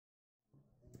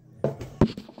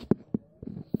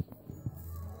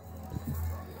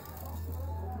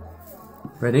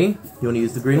Ready? You want to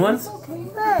use the green ones? Here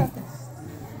you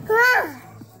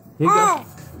go. I'm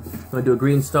going to do a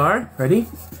green star. Ready?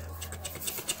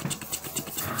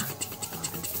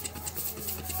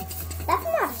 That's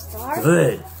not a star.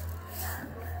 Good.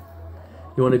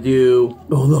 You want to do...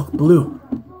 Oh, look, blue.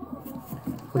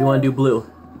 What do you want to do blue?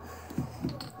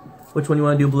 Which one do you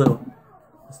want to do blue?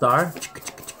 Star?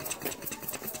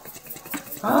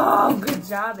 Oh, good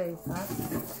job, Asa.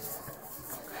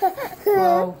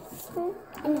 Whoa.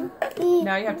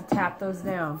 Now you have to tap those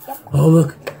down. Oh,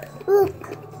 look. Look.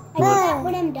 I do that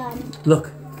when I'm done.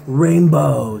 Look.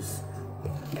 Rainbows.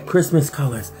 Christmas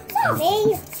colors.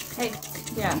 Hey. Hey,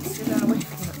 yeah, get that away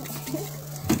from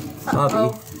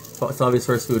it. Savi's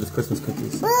first food is Christmas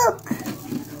cookies. Look.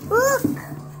 Look.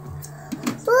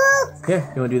 Look.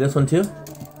 Here, you want to do this one too?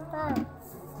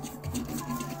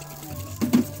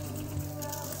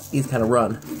 These kind of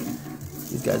run.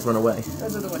 These guys run away.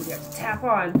 Those are the ones you have to tap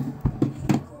on.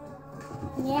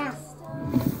 Yeah.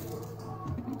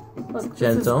 Look,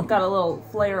 Gentle. this has got a little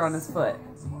flare on his foot.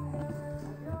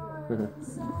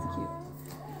 It's cute.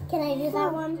 Can I do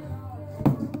that one?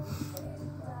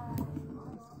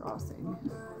 Frosting.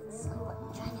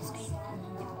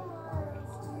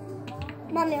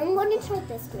 Mommy, I'm going to try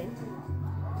this screen.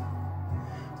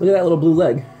 Look at that little blue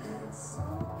leg.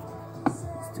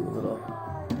 Let's do a little.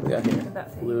 What we got here?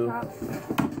 That thing Blue, pop.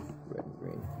 red, and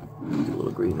green. Do a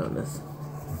little green on this.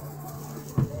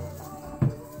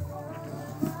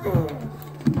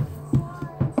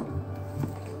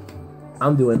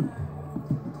 I'm doing.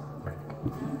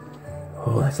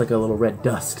 Oh, that's like a little red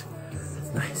dust.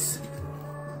 That's nice.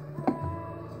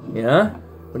 Yeah?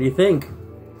 What do you think?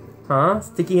 Huh?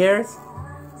 Sticky hairs?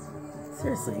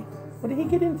 Seriously, what did he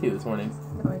get into this morning?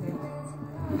 No idea.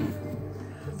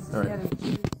 All right.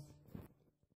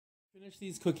 Finish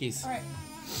these cookies. All right.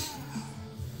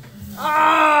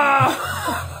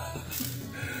 Ah!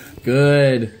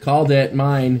 Good. Called it.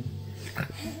 Mine.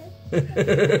 Daddy.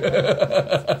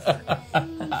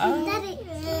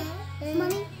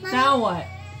 Mommy. Now what?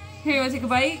 Here, you want to take a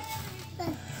bite? You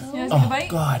want to take a Oh, bite?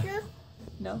 God.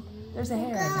 No. There's a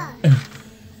hair right there.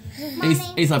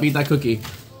 Ace, beat that cookie.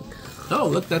 Oh,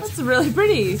 look, That's really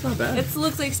pretty. not bad. It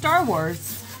looks like Star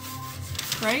Wars.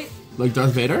 Right? like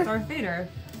Darth Vader? Darth Vader.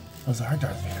 Those are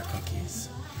Darth Vader cookies.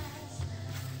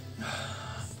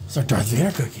 Those are Darth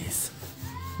Vader cookies.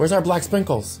 Where's our black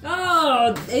sprinkles?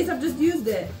 Oh, Aesop just used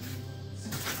it.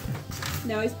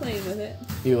 Now he's playing with it.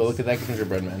 Ew, look at that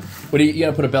gingerbread man. What do you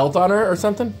gotta put a belt on her or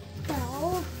something?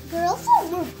 No, girls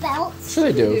don't wear belts. Sure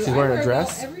they do. She's I wearing wear a a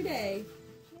dress. belt every day.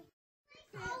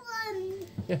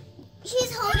 Yeah.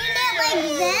 She's holding it like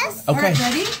this. Okay. Alright,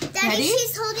 ready? Daddy, Ready?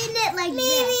 she's holding it like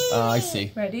this. Oh, I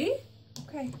see. Ready?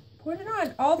 Okay. Put it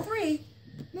on. All three.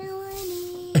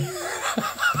 Melanie.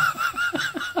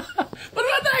 What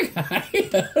about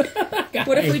that guy?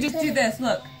 What if we just do this?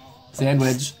 Look.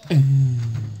 Sandwich.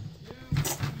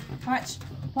 Watch.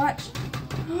 Watch.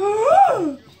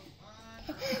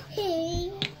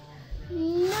 Hey.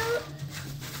 No.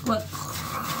 Look.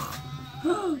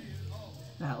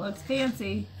 That looks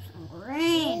fancy.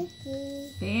 Rain.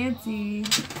 Fancy.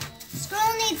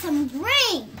 Scroll needs some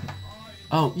rain.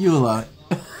 Oh, Eula.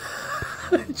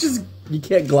 Just, you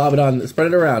can't glob it on. Spread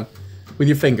it around with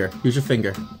your finger. Use your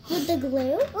finger. With the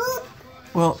glue?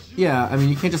 Well, yeah, I mean,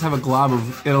 you can't just have a glob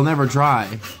of, it'll never dry.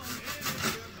 You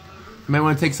might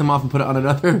want to take some off and put it on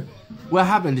another. What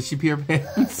happened? Did she pee her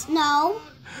pants? No.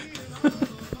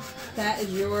 That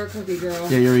is your cookie,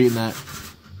 girl. Yeah, you're eating that.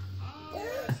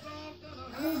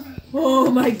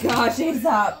 Oh my gosh,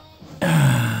 Aesop.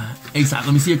 Aesop,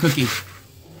 let me see your cookie.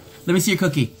 Let me see your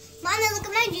cookie. Mommy, look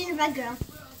at my gingerbread girl.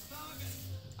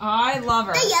 I love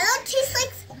her. The yellow tastes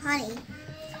like honey.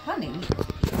 Honey.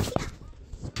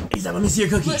 Aesop, let me see your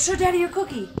cookie. Look, show Daddy your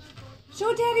cookie.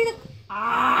 Show Daddy the...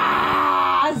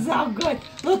 Ah, so good.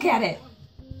 Look at it.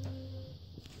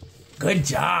 Good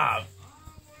job.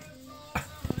 Show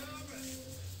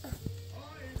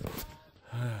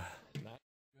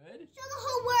the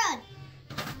whole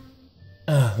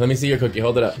world. Let me see your cookie.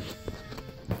 Hold it up.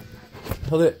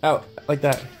 Hold it out like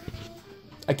that.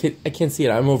 I can't see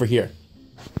it. I'm over here.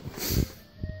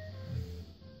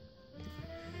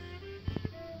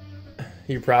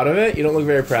 You proud of it? You don't look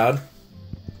very proud.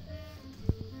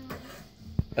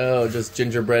 Oh, just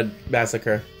gingerbread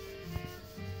massacre.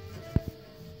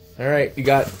 All right, you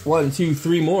got 1, 2,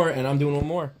 3 more, and I'm doing one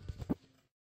more.